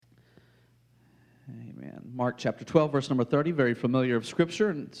Amen. Mark chapter 12, verse number 30, very familiar of Scripture,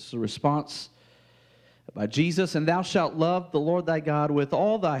 and it's a response by Jesus. And thou shalt love the Lord thy God with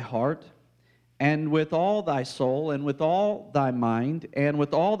all thy heart, and with all thy soul, and with all thy mind, and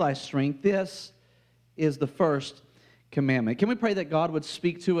with all thy strength. This is the first commandment. Can we pray that God would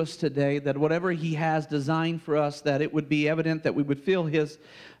speak to us today, that whatever He has designed for us, that it would be evident, that we would feel His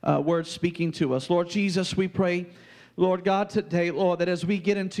word speaking to us. Lord Jesus, we pray, Lord God, today, Lord, that as we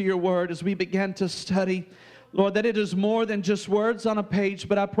get into your word, as we begin to study, Lord, that it is more than just words on a page,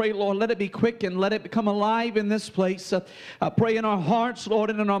 but I pray, Lord, let it be quick and let it become alive in this place. I pray in our hearts, Lord,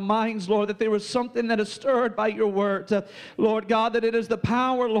 and in our minds, Lord, that there is something that is stirred by your word. Lord God, that it is the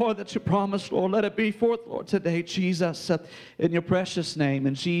power, Lord, that you promised, Lord. Let it be forth, Lord, today, Jesus, in your precious name,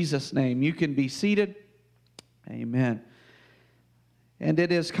 in Jesus' name. You can be seated. Amen. And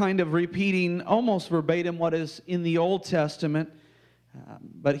it is kind of repeating almost verbatim what is in the Old Testament.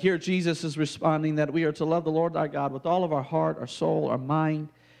 But here Jesus is responding that we are to love the Lord our God with all of our heart, our soul, our mind,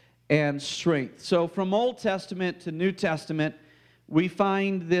 and strength. So from Old Testament to New Testament, we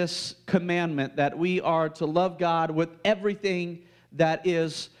find this commandment that we are to love God with everything that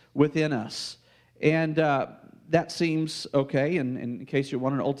is within us. And that seems okay. And in case you're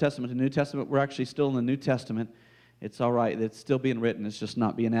wondering, Old Testament to New Testament, we're actually still in the New Testament. It's all right. It's still being written. It's just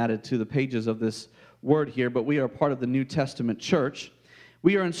not being added to the pages of this word here. But we are part of the New Testament church.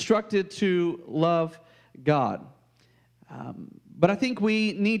 We are instructed to love God. But I think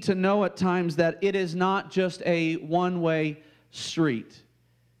we need to know at times that it is not just a one-way street.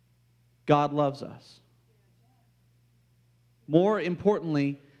 God loves us. More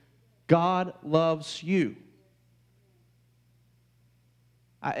importantly, God loves you.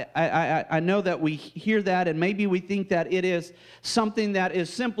 I know that we hear that, and maybe we think that it is something that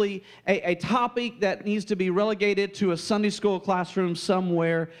is simply a topic that needs to be relegated to a Sunday school classroom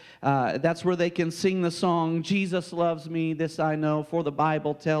somewhere. That's where they can sing the song, Jesus loves me, this I know, for the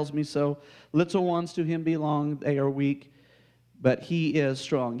Bible tells me so. Little ones to him belong, they are weak, but he is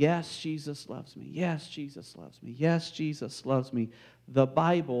strong. Yes, Jesus loves me. Yes, Jesus loves me. Yes, Jesus loves me. The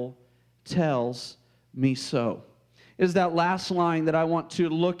Bible tells me so. Is that last line that I want to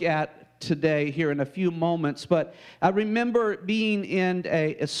look at today here in a few moments. But I remember being in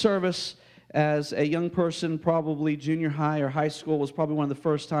a service as a young person, probably junior high or high school was probably one of the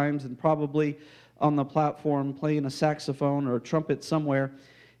first times, and probably on the platform playing a saxophone or a trumpet somewhere.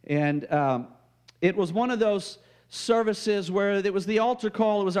 And it was one of those services where it was the altar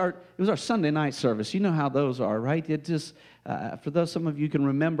call. It was our Sunday night service. You know how those are, right? It just for those, some of you can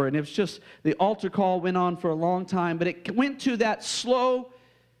remember, and it was just the altar call went on for a long time, but it went to that slow,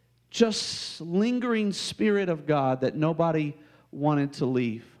 just lingering Spirit of God that nobody wanted to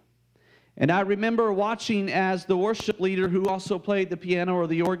leave. And I remember watching as the worship leader, who also played the piano or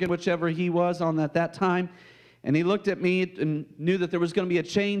the organ, whichever he was on at that time, and he looked at me and knew that there was going to be a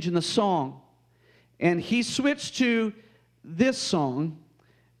change in the song. And he switched to this song,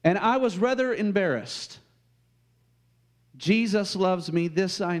 and I was rather embarrassed. Jesus loves me,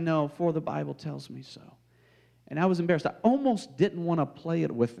 this I know, for the Bible tells me so. And I was embarrassed. I almost didn't want to play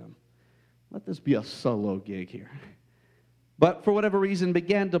it with him. Let this be a solo gig here. But for whatever reason,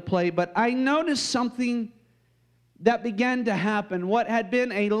 began to play. But I noticed something that began to happen. What had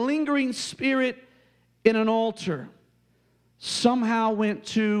been a lingering spirit in an altar somehow went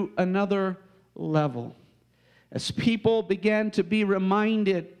to another level. As people began to be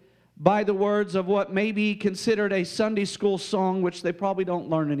reminded by the words of what may be considered a Sunday school song, which they probably don't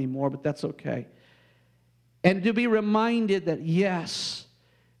learn anymore, but that's okay. And to be reminded that, yes,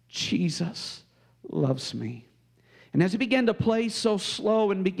 Jesus loves me. And as he began to play so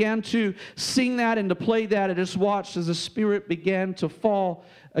slow and began to sing that and to play that, I just watched as the Spirit began to fall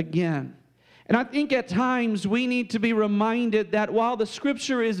again. And I think at times we need to be reminded that while the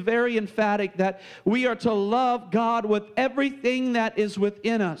Scripture is very emphatic that we are to love God with everything that is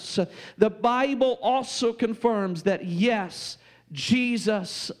within us, the Bible also confirms that, yes,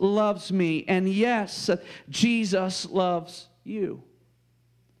 Jesus loves me, and yes, Jesus loves you.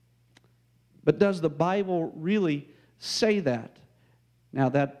 But does the Bible really say that? Now,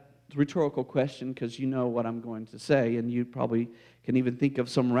 that's a rhetorical question, because you know what I'm going to say, and you probably can even think of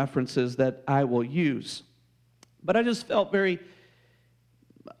some references that I will use. But I just felt very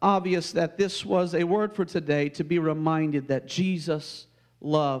obvious that this was a word for today, to be reminded that Jesus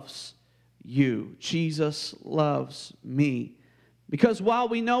loves you. Jesus loves me. Because while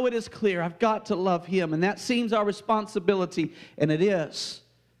we know it is clear, I've got to love him, and that seems our responsibility, and it is.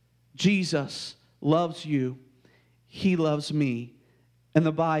 Jesus loves you. He loves me. And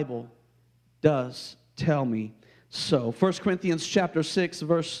the Bible does tell me so. 1 Corinthians chapter 6,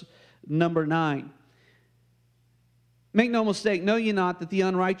 verse number 9. Make no mistake, know ye not that the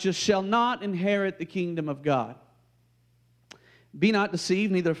unrighteous shall not inherit the kingdom of God. Be not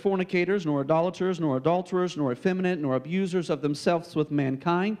deceived, neither fornicators, nor idolaters, nor adulterers, nor effeminate, nor abusers of themselves with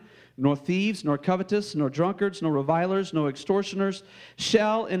mankind, nor thieves, nor covetous, nor drunkards, nor revilers, nor extortioners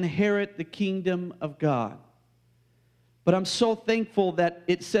shall inherit the kingdom of God. But I'm so thankful that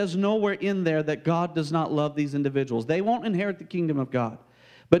it says nowhere in there that God does not love these individuals. They won't inherit the kingdom of God.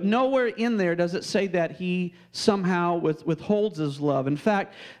 But nowhere in there does it say that he somehow withholds his love. In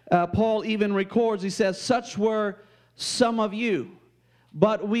fact, Paul even records, he says, such were some of you,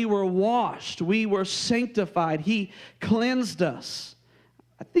 but we were washed, we were sanctified, he cleansed us.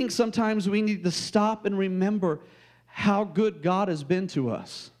 I think sometimes we need to stop and remember how good God has been to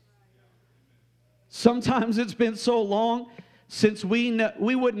us. Sometimes it's been so long since we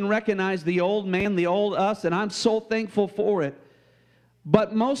wouldn't recognize the old man, the old us, and I'm so thankful for it.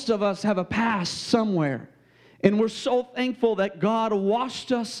 But most of us have a past somewhere. And we're so thankful that God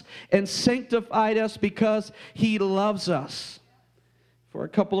washed us and sanctified us because he loves us. For a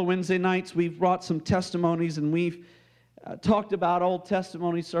couple of Wednesday nights, we've brought some testimonies, and we've talked about old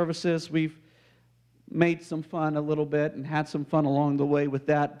testimony services. We've made some fun a little bit and had some fun along the way with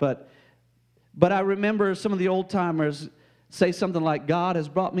that. But I remember some of the old timers say something like, God has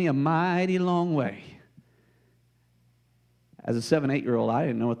brought me a mighty long way. As a 7, 8-year-old, I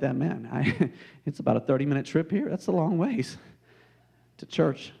didn't know what that meant. It's about a 30-minute trip here. That's a long ways to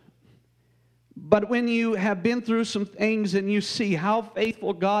church. But when you have been through some things and you see how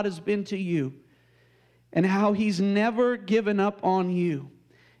faithful God has been to you and how he's never given up on you,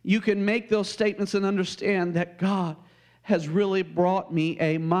 you can make those statements and understand that God has really brought me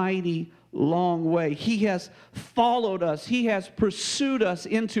a mighty long way. He has followed us. He has pursued us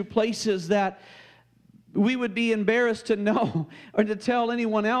into places that we would be embarrassed to know or to tell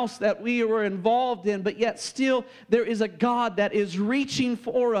anyone else that we were involved in, but yet still there is a God that is reaching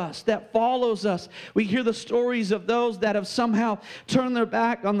for us, that follows us. We hear the stories of those that have somehow turned their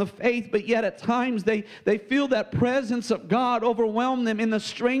back on the faith, but yet at times they feel that presence of God overwhelm them in the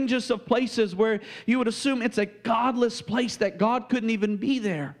strangest of places where you would assume it's a godless place, that God couldn't even be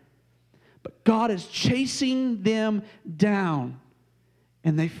there. But God is chasing them down,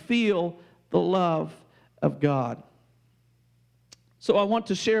 and they feel the love of God. So I want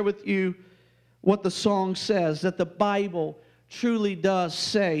to share with you what the song says, that the Bible truly does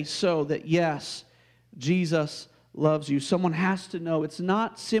say so, that yes, Jesus loves you. Someone has to know it's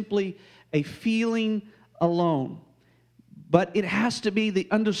not simply a feeling alone, but it has to be the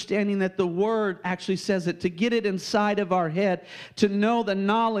understanding that the Word actually says it, to get it inside of our head, to know the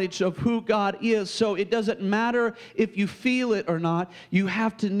knowledge of who God is. So it doesn't matter if you feel it or not, you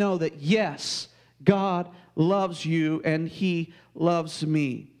have to know that yes, God loves you and he loves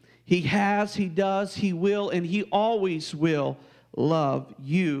me. He has, he does, he will, and he always will love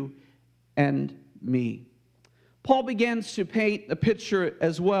you and me. Paul begins to paint a picture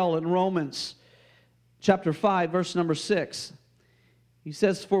as well in Romans chapter 5, verse number 6. He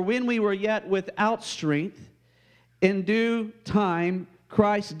says, for when we were yet without strength, in due time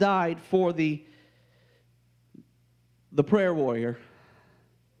Christ died for the prayer warrior,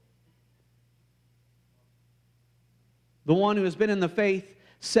 the one who has been in the faith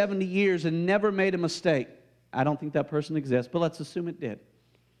 70 years and never made a mistake. I don't think that person exists, but let's assume it did.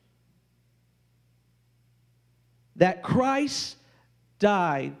 That Christ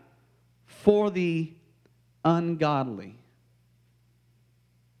died for the ungodly.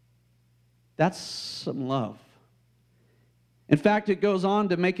 That's some love. In fact, it goes on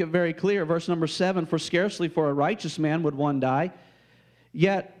to make it very clear. Verse number 7, for scarcely for a righteous man would one die,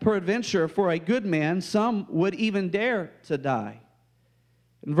 yet peradventure for a good man some would even dare to die.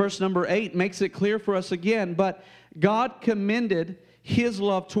 And verse number 8 makes it clear for us again, but God commended his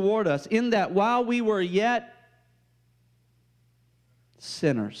love toward us in that while we were yet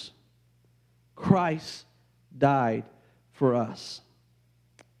sinners, Christ died for us.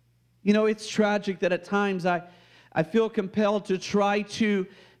 You know, it's tragic that at times I feel compelled to try to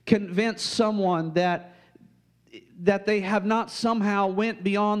convince someone that they have not somehow went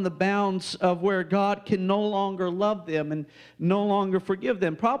beyond the bounds of where God can no longer love them and no longer forgive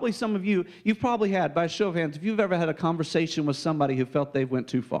them. Probably some of you, you've probably had, by a show of hands, if you've ever had a conversation with somebody who felt they went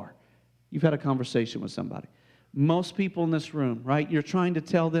too far. You've had a conversation with somebody. Most people in this room, right? You're trying to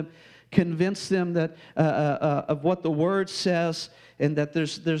tell them, convince them that of what the Word says, and that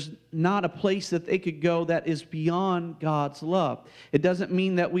there's not a place that they could go that is beyond God's love. It doesn't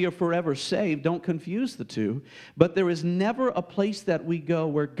mean that we are forever saved. Don't confuse the two. But there is never a place that we go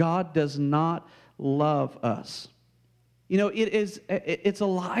where God does not love us. It's a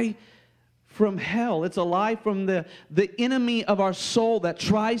lie from hell. It's a lie from the enemy of our soul that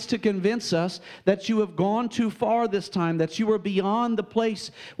tries to convince us that you have gone too far this time, that you are beyond the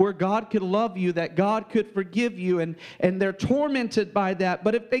place where God could love you, that God could forgive you, and they're tormented by that.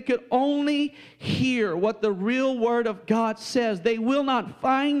 But if they could only hear what the real Word of God says, they will not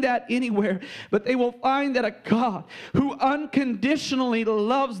find that anywhere, but they will find that a God who unconditionally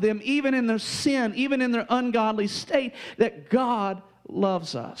loves them, even in their sin, even in their ungodly state, that God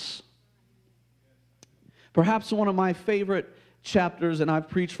loves us. Perhaps one of my favorite chapters, and I've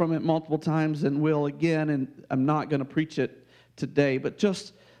preached from it multiple times and will again, and I'm not going to preach it today, but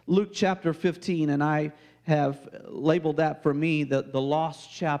just Luke chapter 15, and I have labeled that for me the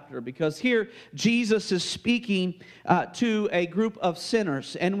lost chapter, because here Jesus is speaking to a group of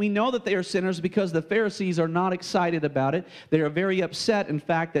sinners, and we know that they are sinners because the Pharisees are not excited about it. They are very upset, in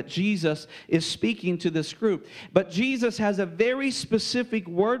fact, that Jesus is speaking to this group. But Jesus has a very specific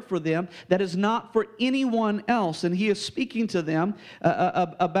word for them that is not for anyone else, and he is speaking to them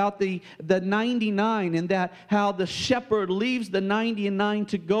about the 99, and that how the shepherd leaves the 99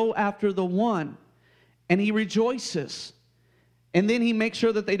 to go after the one. And he rejoices. And then he makes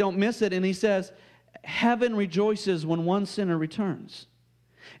sure that they don't miss it. And he says, heaven rejoices when one sinner returns.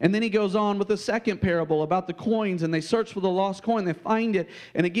 And then he goes on with the second parable about the coins. And they search for the lost coin. They find it.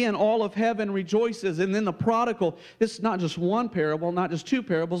 And again, all of heaven rejoices. And then the prodigal, it's not just one parable, not just two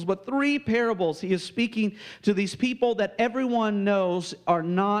parables, but three parables. He is speaking to these people that everyone knows are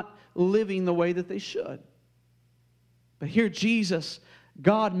not living the way that they should. But here Jesus,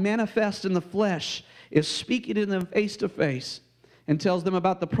 God manifest in the flesh, is speaking to them face to face and tells them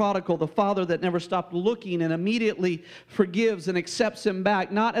about the prodigal, the father that never stopped looking and immediately forgives and accepts him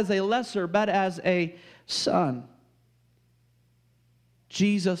back, not as a lesser, but as a son.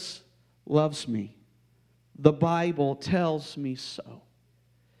 Jesus loves me. The Bible tells me so,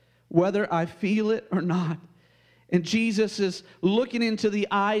 whether I feel it or not. And Jesus is looking into the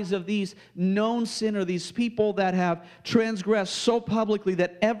eyes of these known sinners, these people that have transgressed so publicly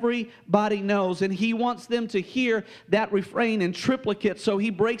that everybody knows. And he wants them to hear that refrain in triplicate. So he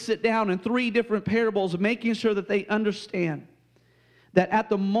breaks it down in three different parables, making sure that they understand that at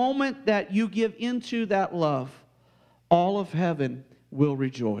the moment that you give into that love, all of heaven will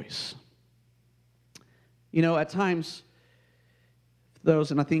rejoice. At times,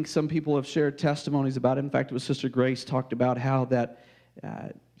 those, and I think some people have shared testimonies about it. In fact, it was Sister Grace talked about how that,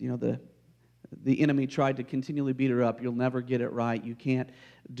 the enemy tried to continually beat her up. You'll never get it right. You can't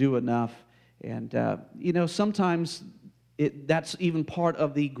do enough. And, sometimes that's even part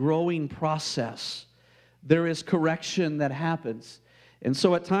of the growing process. There is correction that happens. And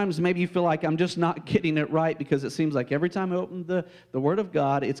so at times, maybe you feel like I'm just not getting it right, because it seems like every time I open the Word of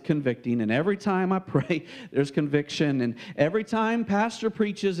God, it's convicting. And every time I pray, there's conviction. And every time pastor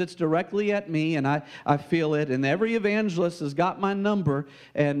preaches, it's directly at me, and I feel it. And every evangelist has got my number.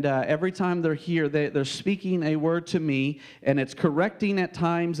 And every time they're here, they're speaking a word to me. And it's correcting at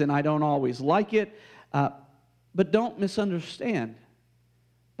times, and I don't always like it. But don't misunderstand.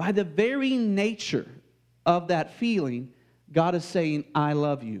 By the very nature of that feeling, God is saying, I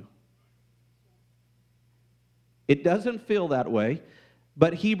love you. It doesn't feel that way,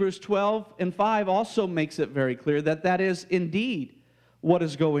 but Hebrews 12:5 also makes it very clear that that is indeed what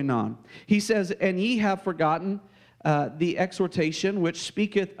is going on. He says, and ye have forgotten the exhortation which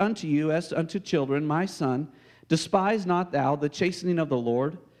speaketh unto you as unto children, my son, despise not thou the chastening of the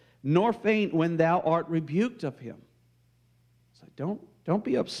Lord, nor faint when thou art rebuked of him. So don't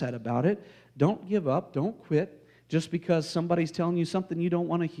be upset about it. Don't give up. Don't quit. Just because somebody's telling you something you don't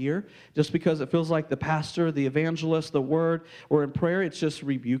want to hear, just because it feels like the pastor, the evangelist, the word, or in prayer, it's just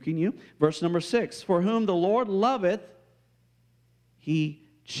rebuking you. Verse number 6, for whom the Lord loveth, he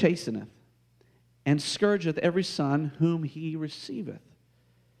chasteneth, and scourgeth every son whom he receiveth.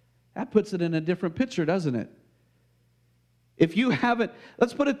 That puts it in a different picture, doesn't it? If you haven't,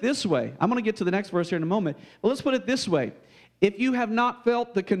 let's put it this way. I'm going to get to the next verse here in a moment. But let's put it this way. If you have not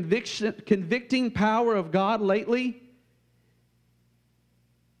felt the convicting power of God lately,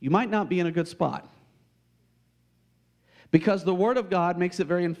 you might not be in a good spot. Because the Word of God makes it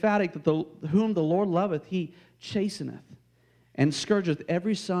very emphatic that whom the Lord loveth, he chasteneth, and scourgeth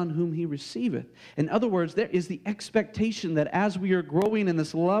every son whom he receiveth. In other words, there is the expectation that as we are growing in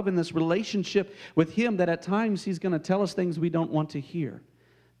this love and this relationship with him, that at times he's going to tell us things we don't want to hear.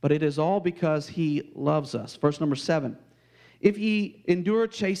 But it is all because he loves us. Verse number 7. If ye endure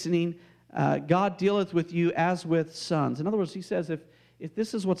chastening, God dealeth with you as with sons. In other words, he says, if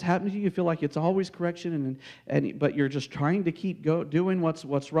this is what's happening to you, you feel like it's always correction, but you're just trying to keep doing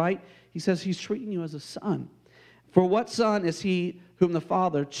what's right, he says he's treating you as a son. For what son is he whom the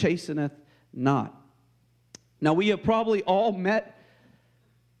Father chasteneth not? Now, we have probably all met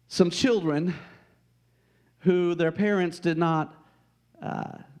some children who their parents did not,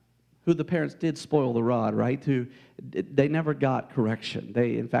 who the parents did spoil the rod, right? Who they never got correction.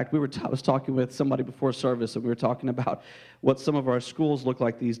 In fact, I was talking with somebody before service, and we were talking about what some of our schools look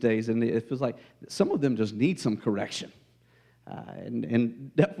like these days, and it was like some of them just need some correction.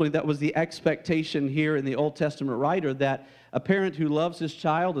 And definitely that was the expectation here in the Old Testament writer, that a parent who loves his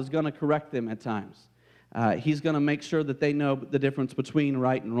child is going to correct them at times. He's going to make sure that they know the difference between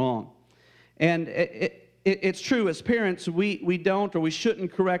right and wrong. And it's true, as parents, we don't or we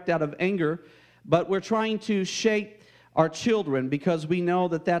shouldn't correct out of anger, but we're trying to shape our children because we know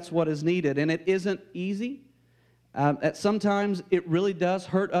that that's what is needed. And it isn't easy. Sometimes it really does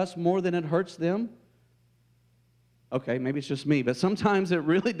hurt us more than it hurts them. Okay, maybe it's just me, but sometimes it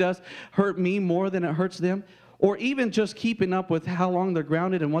really does hurt me more than it hurts them. Or even just keeping up with how long they're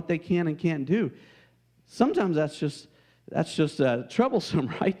grounded and what they can and can't do. Sometimes that's just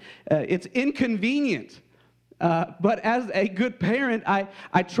troublesome, right? It's inconvenient. But as a good parent,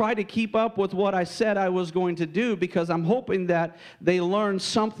 I try to keep up with what I said I was going to do because I'm hoping that they learn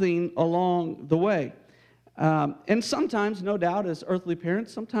something along the way. And sometimes, no doubt, as earthly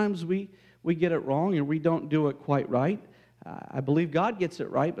parents, sometimes we get it wrong and we don't do it quite right. I believe God gets it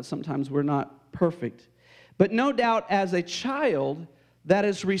right, but sometimes we're not perfect. But no doubt, as a child that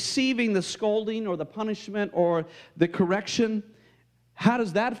is receiving the scolding or the punishment or the correction, how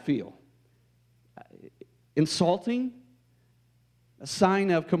does that feel? Insulting? A sign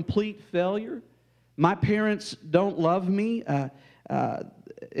of complete failure? My parents don't love me?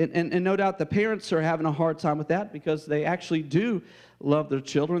 And no doubt the parents are having a hard time with that because they actually do love their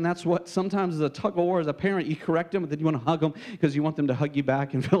children. That's what sometimes is a tug of war. As a parent, you correct them, but then you want to hug them because you want them to hug you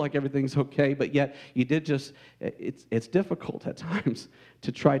back and feel like everything's okay. But yet you did it's difficult at times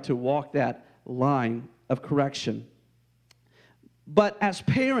to try to walk that line of correction. But as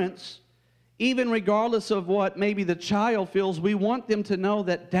parents, even regardless of what maybe the child feels, we want them to know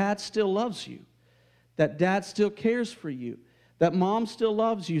that dad still loves you, that dad still cares for you, that mom still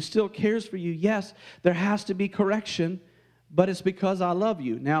loves you, still cares for you. Yes, there has to be correction, but it's because I love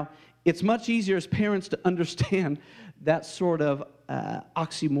you. Now, it's much easier as parents to understand that sort of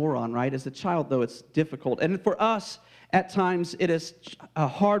oxymoron, right? As a child, though, it's difficult. And for us, at times, it is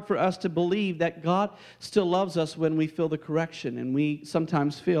hard for us to believe that God still loves us when we feel the correction, and we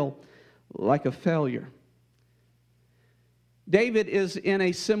sometimes feel like a failure. David is in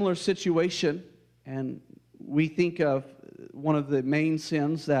a similar situation, and we think of one of the main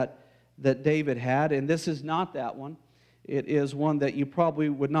sins that David had, and this is not that one. It is one that you probably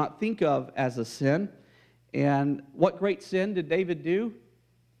would not think of as a sin. And what great sin did David do?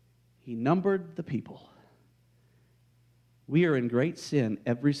 He numbered the people. We are in great sin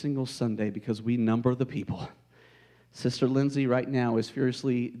every single Sunday because we number the people. Sister Lindsay right now is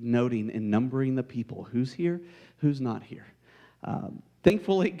furiously noting and numbering the people. Who's here? Who's not here?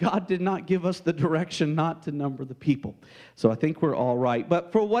 Thankfully, God did not give us the direction not to number the people. So I think we're all right.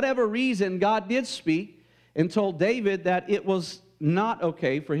 But for whatever reason, God did speak and told David that it was not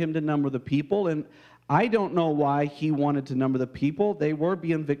okay for him to number the people. And I don't know why he wanted to number the people. They were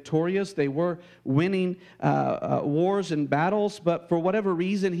being victorious. They were winning wars and battles. But for whatever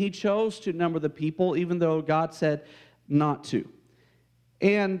reason, he chose to number the people, even though God said not to.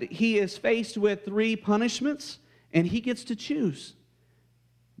 And he is faced with 3 punishments, and he gets to choose.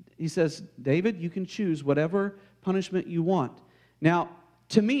 He says, David, you can choose whatever punishment you want. Now,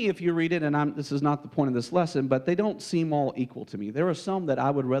 to me, if you read it, and this is not the point of this lesson, but they don't seem all equal to me. There are some that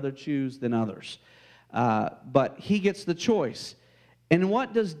I would rather choose than others. But he gets the choice. And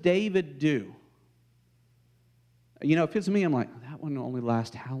what does David do? You know, if it's me, I'm like, that one will only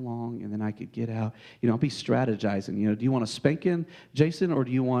last how long? And then I could get out. You know, I'll be strategizing. You know, do you want a spanking, Jason, or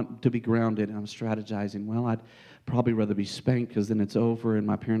do you want to be grounded? And I'm strategizing. Well, I'd probably rather be spanked because then it's over and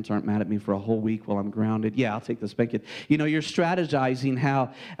my parents aren't mad at me for a whole week while I'm grounded. Yeah, I'll take the spanking. You know, you're strategizing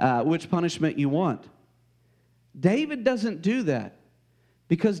which punishment you want. David doesn't do that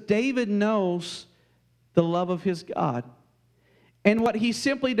because David knows the love of his God. And what he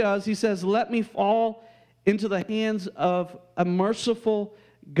simply does, he says, let me fall into the hands of a merciful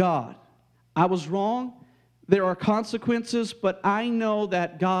God. I was wrong. There are consequences, but I know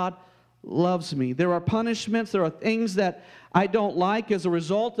that God loves me. There are punishments. There are things that I don't like as a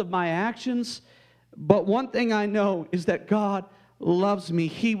result of my actions. But one thing I know is that God loves me.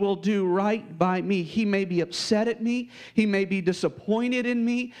 He will do right by me. He may be upset at me. He may be disappointed in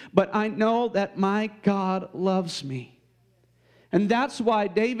me. But I know that my God loves me. And that's why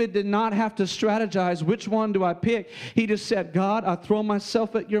David did not have to strategize, which one do I pick? He just said, God, I throw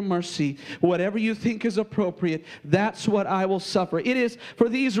myself at your mercy. Whatever you think is appropriate, that's what I will suffer. It is for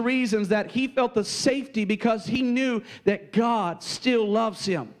these reasons that he felt the safety, because he knew that God still loves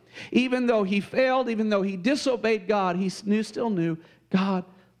him. Even though he failed, even though he disobeyed God, he still knew God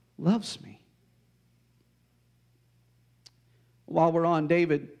loves me. While we're on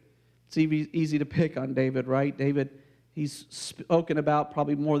David, it's easy to pick on David, right? David, he's spoken about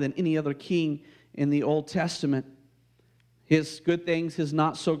probably more than any other king in the Old Testament. His good things, his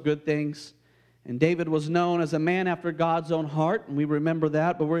not so good things. And David was known as a man after God's own heart, and we remember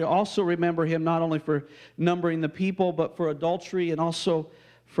that. But we also remember him not only for numbering the people, but for adultery and also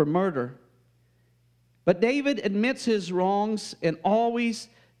for murder. But David admits his wrongs and always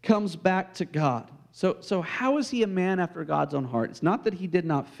comes back to God. So how is he a man after God's own heart? It's not that he did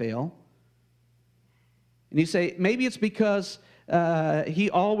not fail. And you say, maybe it's because he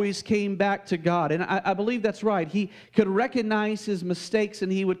always came back to God. And I believe that's right. He could recognize his mistakes,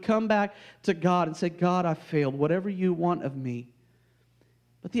 and he would come back to God and say, God, I failed. Whatever you want of me.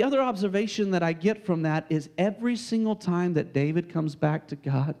 But the other observation that I get from that is every single time that David comes back to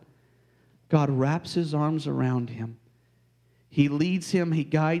God, God wraps his arms around him. He leads him, he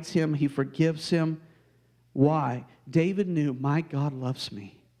guides him, he forgives him. Why? David knew, my God loves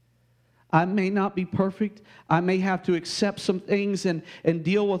me. I may not be perfect. I may have to accept some things and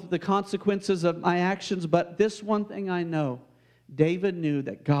deal with the consequences of my actions, but this one thing I know, David knew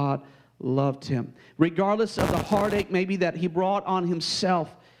that God loved him. Regardless of the heartache maybe that he brought on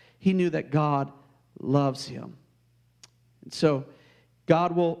himself, he knew that God loves him. And so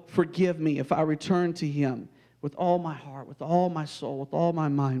God will forgive me if I return to him with all my heart, with all my soul, with all my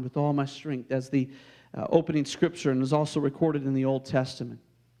mind, with all my strength, as the opening scripture and is also recorded in the Old Testament.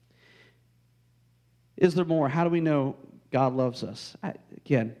 Is there more? How do we know God loves us?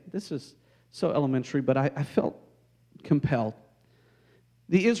 Again, this is so elementary, but I felt compelled.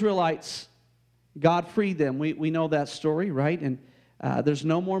 The Israelites, God freed them. We know that story, right? And there's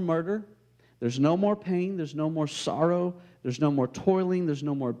no more murder. There's no more pain. There's no more sorrow. There's no more toiling. There's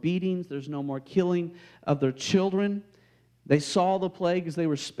no more beatings. There's no more killing of their children. They saw the plagues. They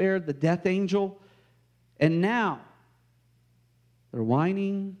were spared the death angel. And now they're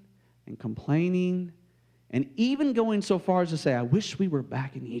whining and complaining and even going so far as to say, I wish we were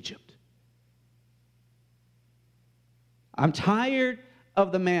back in Egypt. I'm tired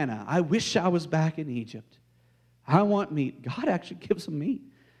of the manna. I wish I was back in Egypt. I want meat. God actually gives them meat.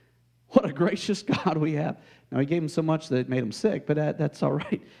 What a gracious God we have. Now, he gave them so much that it made them sick, but that's all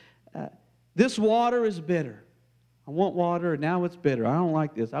right. This water is bitter. I want water, and now it's bitter. I don't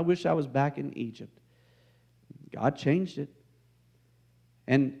like this. I wish I was back in Egypt. God changed it.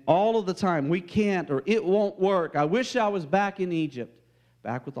 And all of the time, we can't, or it won't work. I wish I was back in Egypt,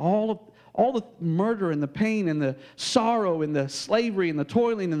 back with all the murder and the pain and the sorrow and the slavery and the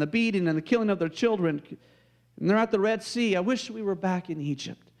toiling and the beating and the killing of their children. And they're at the Red Sea. I wish we were back in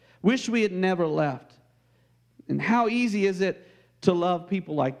Egypt. Wish we had never left. And how easy is it to love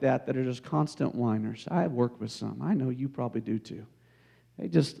people like that are just constant whiners? I have worked with some. I know you probably do too. They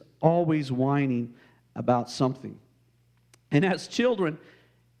just always whining about something. And as children,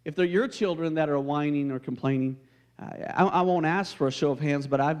 if they're your children that are whining or complaining, I won't ask for a show of hands,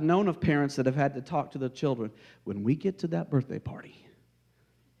 but I've known of parents that have had to talk to their children. When we get to that birthday party,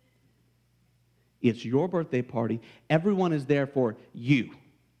 it's your birthday party. Everyone is there for you.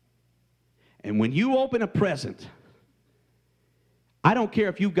 And when you open a present, I don't care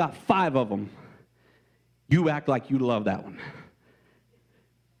if you've got 5 of them, you act like you love that one.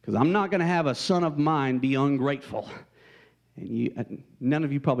 Because I'm not going to have a son of mine be ungrateful. And none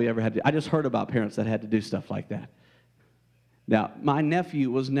of you probably ever had to. I just heard about parents that had to do stuff like that. Now, my nephew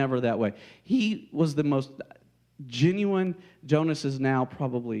was never that way. He was the most genuine. Jonas is now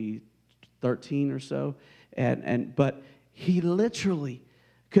probably 13 or so. But he literally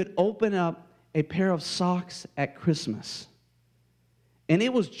could open up a pair of socks at Christmas. And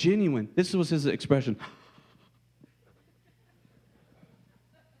it was genuine. This was his expression.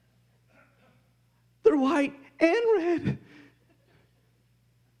 They're white and red.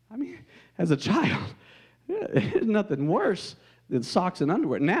 I mean, as a child, there's nothing worse than socks and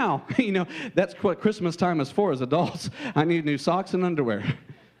underwear. Now, that's what Christmas time is for as adults. I need new socks and underwear.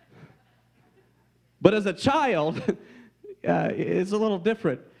 But as a child, it's a little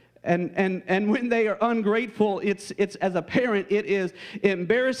different. And when they are ungrateful, it's as a parent, it is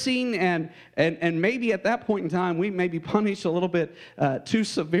embarrassing, and maybe at that point in time, we may be punished a little bit too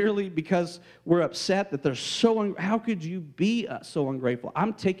severely because we're upset that they're so, how could you be so ungrateful?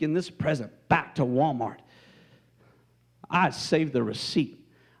 I'm taking this present back to Walmart. I saved the receipt.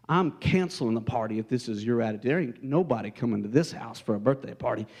 I'm canceling the party if this is your attitude. There ain't nobody coming to this house for a birthday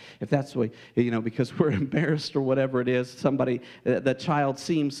party if that's the way, because we're embarrassed or whatever it is. The child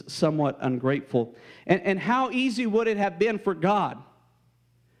seems somewhat ungrateful. And how easy would it have been for God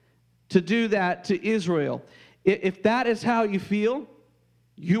to do that to Israel? If that is how you feel,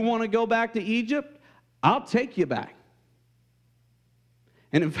 you want to go back to Egypt, I'll take you back.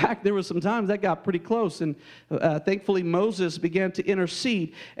 And in fact, there were some times that got pretty close, and thankfully Moses began to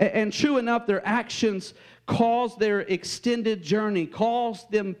intercede. And true enough, their actions caused their extended journey,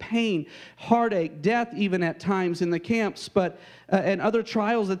 caused them pain, heartache, death even at times in the camps, and other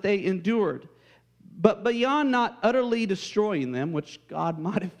trials that they endured. But beyond not utterly destroying them, which God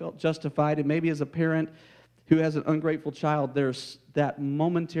might have felt justified, and maybe as a parent who has an ungrateful child, there's that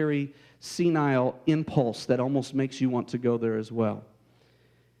momentary senile impulse that almost makes you want to go there as well.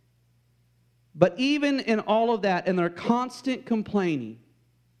 But even in all of that and their constant complaining,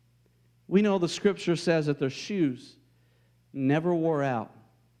 we know the scripture says that their shoes never wore out.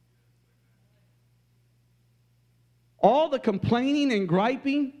 All the complaining and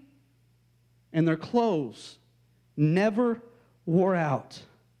griping and their clothes never wore out.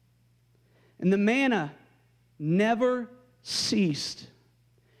 And the manna never ceased.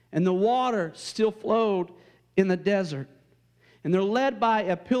 And the water still flowed in the desert. And they're led by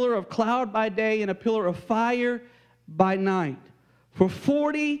a pillar of cloud by day and a pillar of fire by night. For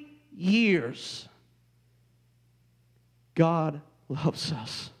 40 years, God loves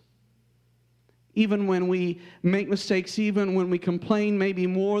us. Even when we make mistakes, even when we complain maybe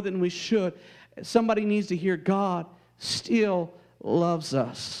more than we should, somebody needs to hear God still loves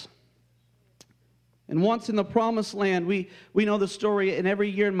us. And once in the promised land, we know the story, and every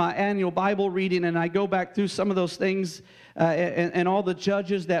year in my annual Bible reading, and I go back through some of those things and all the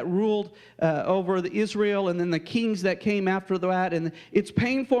judges that ruled over the Israel, and then the kings that came after that. And it's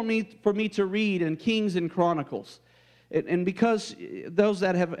painful for me to read in Kings and Chronicles. And because those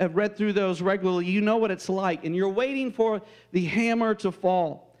that have read through those regularly, you know what it's like. And you're waiting for the hammer to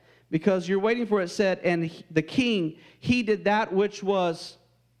fall. Because you're waiting for it said, and the king, he did that which was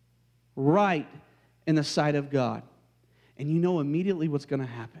right in the sight of God. And you know immediately what's going to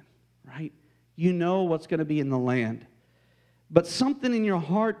happen, right? You know what's going to be in the land. But something in your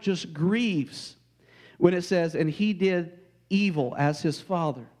heart just grieves when it says, and he did evil as his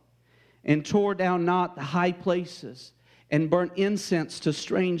father, and tore down not the high places, and burnt incense to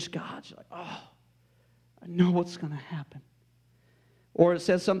strange gods. You're like, oh, I know what's going to happen. Or it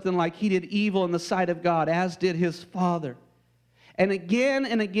says something like, he did evil in the sight of God, as did his father. And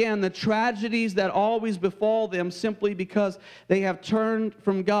again, the tragedies that always befall them simply because they have turned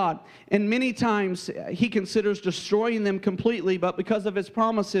from God. And many times he considers destroying them completely, but because of his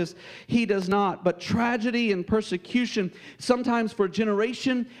promises, he does not. But tragedy and persecution, sometimes for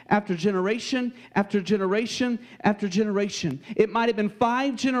generation after generation after generation after generation. It might have been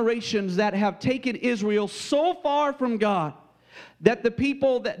 5 generations that have taken Israel so far from God that the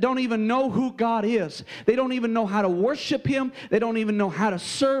people that don't even know who God is, they don't even know how to worship him, they don't even know how to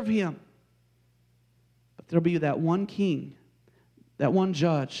serve him. But there'll be that one king, that one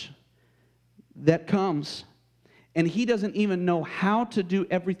judge that comes, and he doesn't even know how to do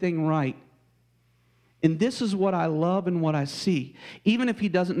everything right. And this is what I love and what I see. Even if he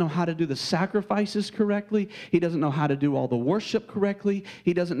doesn't know how to do the sacrifices correctly, he doesn't know how to do all the worship correctly,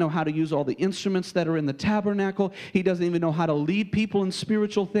 he doesn't know how to use all the instruments that are in the tabernacle, he doesn't even know how to lead people in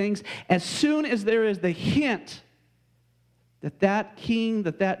spiritual things. As soon as there is the hint that that king,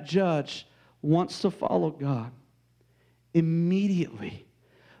 that judge wants to follow God, immediately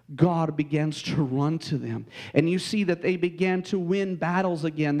God begins to run to them. And you see that they began to win battles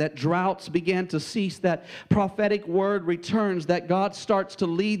again, that droughts began to cease, that prophetic word returns, that God starts to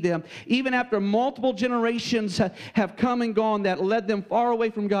lead them. Even after multiple generations have come and gone that led them far away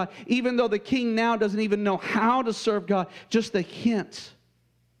from God, even though the king now doesn't even know how to serve God, just the hint.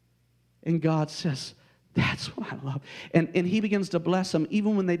 And God says, that's what I love. And he begins to bless them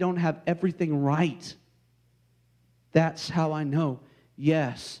even when they don't have everything right. That's how I know.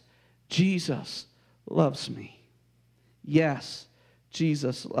 Yes, Jesus loves me. Yes,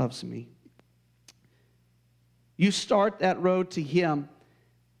 Jesus loves me. You start that road to him,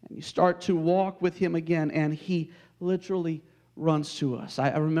 and you start to walk with him again, and he literally runs to us.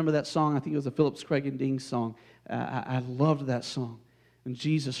 I remember that song. I think it was a Phillips Craig and Dean song. I loved that song. When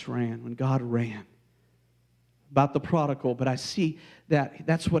Jesus ran, when God ran. About the prodigal, but I see that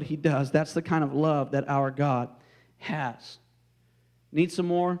that's what he does. That's the kind of love that our God has. Need some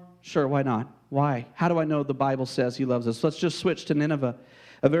more? Sure, why not? Why? How do I know the Bible says he loves us? Let's just switch to Nineveh,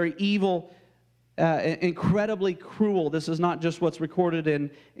 a very evil incredibly cruel. This is not just what's recorded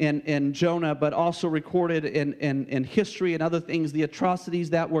in Jonah, but also recorded in history and other things, the atrocities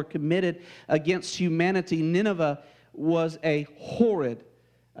that were committed against humanity. Nineveh was a horrid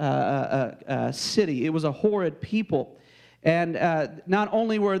city. It was a horrid people. And not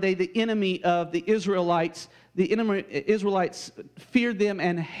only were they the enemy of the Israelites feared them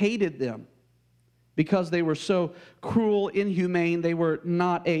and hated them because they were so cruel, inhumane. They were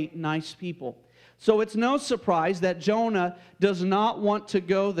not a nice people. So it's no surprise that Jonah does not want to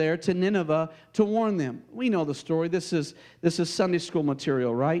go there to Nineveh to warn them. We know the story. This is Sunday school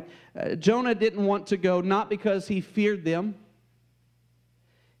material, right? Jonah didn't want to go not because he feared them.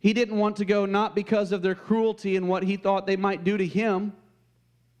 He didn't want to go not because of their cruelty and what he thought they might do to him.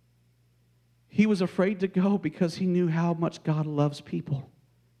 He was afraid to go because he knew how much God loves people.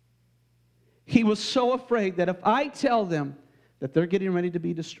 He was so afraid that if I tell them that they're getting ready to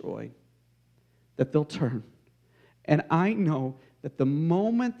be destroyed, that they'll turn. And I know that the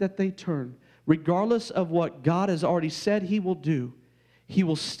moment that they turn, regardless of what God has already said He will do, He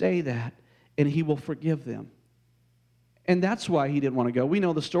will stay that and He will forgive them. And that's why he didn't want to go. We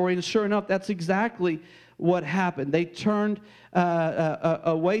know the story, and sure enough, that's exactly what happened. They turned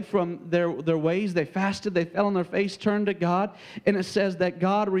away from their ways. They fasted. They fell on their face, turned to God. And it says that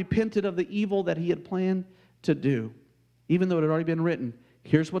God repented of the evil that He had planned to do, even though it had already been written.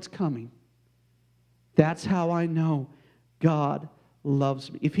 Here's what's coming. That's how I know God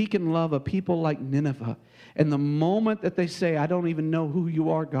loves me. If He can love a people like Nineveh, and the moment that they say, I don't even know who you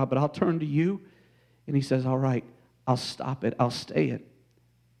are, God, but I'll turn to you, and He says, all right, I'll stop it. I'll stay it.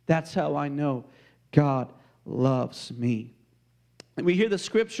 That's how I know God loves me. And we hear the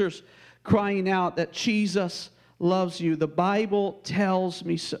scriptures crying out that Jesus loves you. The Bible tells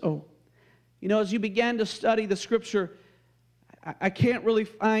me so. You know, as you began to study the scripture, I can't really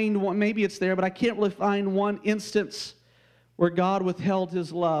find one, maybe it's there, but I can't really find one instance where God withheld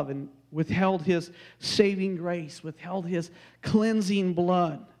His love and withheld His saving grace, withheld His cleansing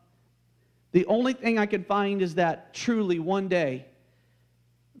blood. The only thing I can find is that truly one day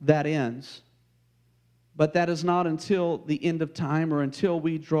that ends. But that is not until the end of time or until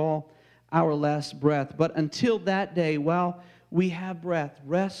we draw our last breath. But until that day, while we have breath,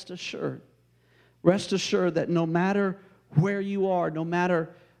 rest assured that no matter where you are, no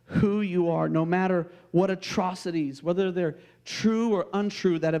matter who you are, no matter what atrocities, whether they're true or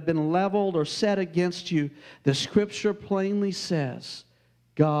untrue, that have been leveled or set against you, the Scripture plainly says,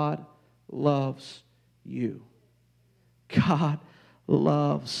 God loves you. God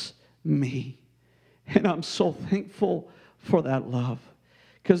loves me. And I'm so thankful for that love.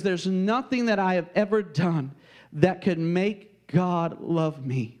 Because there's nothing that I have ever done that could make God love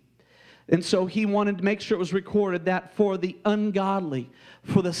me. And so He wanted to make sure it was recorded that for the ungodly,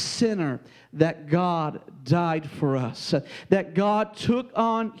 for the sinner, that God died for us. That God took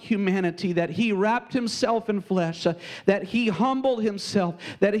on humanity, that He wrapped Himself in flesh, that He humbled Himself,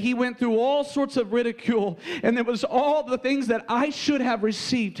 that He went through all sorts of ridicule, and it was all the things that I should have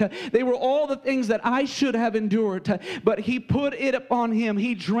received. They were all the things that I should have endured, but He put it upon Him.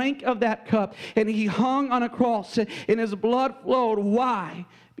 He drank of that cup, and He hung on a cross, and His blood flowed. Why?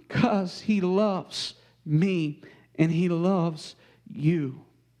 Because He loves me, and He loves you.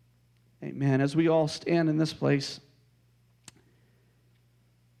 Amen. As we all stand in this place,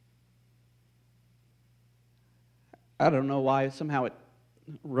 I don't know why somehow it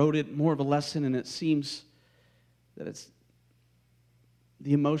wrote it more of a lesson, and it seems that it's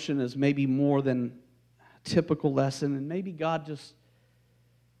the emotion is maybe more than a typical lesson, and maybe God just,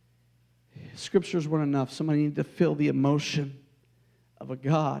 scriptures weren't enough. Somebody needed to feel the emotion of a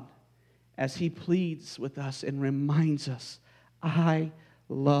God as He pleads with us and reminds us, I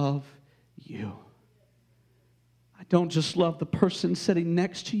love you. I don't just love the person sitting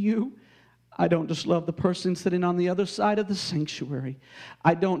next to you. I don't just love the person sitting on the other side of the sanctuary.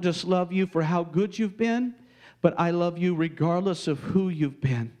 I don't just love you for how good you've been, but I love you regardless of who you've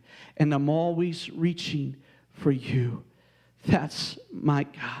been. And I'm always reaching for you. That's my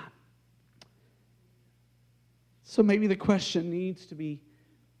God. So maybe the question needs to be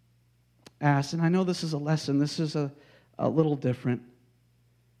asked, and I know this is a lesson, this is a little different.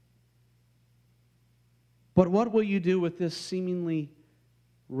 But what will you do with this seemingly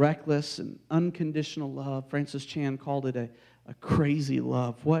reckless and unconditional love? Francis Chan called it a crazy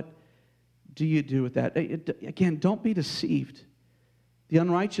love. What do you do with that? Again, don't be deceived. The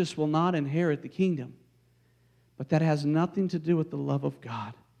unrighteous will not inherit the kingdom. But that has nothing to do with the love of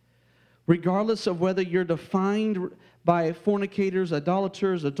God. regardless of whether you're defined by fornicators,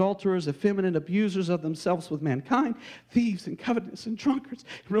 idolaters, adulterers, effeminate abusers of themselves with mankind, thieves and covetous and drunkards,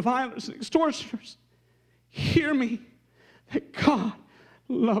 and revilers and extortioners. Hear me, that God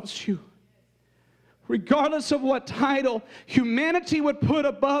loves you. Regardless of what title humanity would put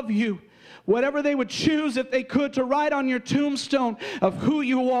above you, whatever they would choose if they could to write on your tombstone of who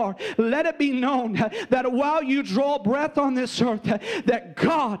you are, let it be known that while you draw breath on this earth, that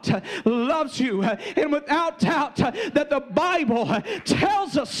God loves you. And without doubt, that the Bible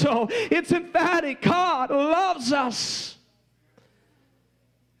tells us so. It's emphatic. God loves us.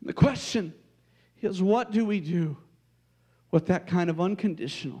 The question is, what do we do with that kind of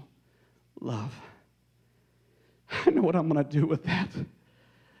unconditional love? I know what I'm going to do with that.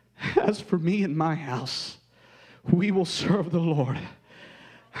 As for me and my house, we will serve the Lord.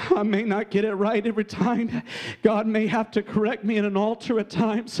 I may not get it right every time. God may have to correct me in an altar at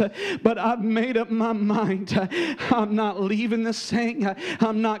times, but I've made up my mind. I'm not leaving this thing.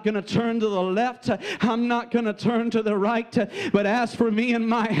 I'm not going to turn to the left. I'm not going to turn to the right. But as for me and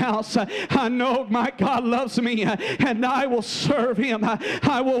my house, I know my God loves me, and I will serve Him.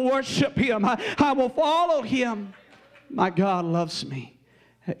 I will worship Him. I will follow Him. My God loves me.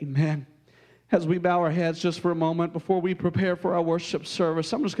 Amen. As we bow our heads just for a moment before we prepare for our worship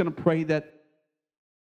service, I'm just going to pray that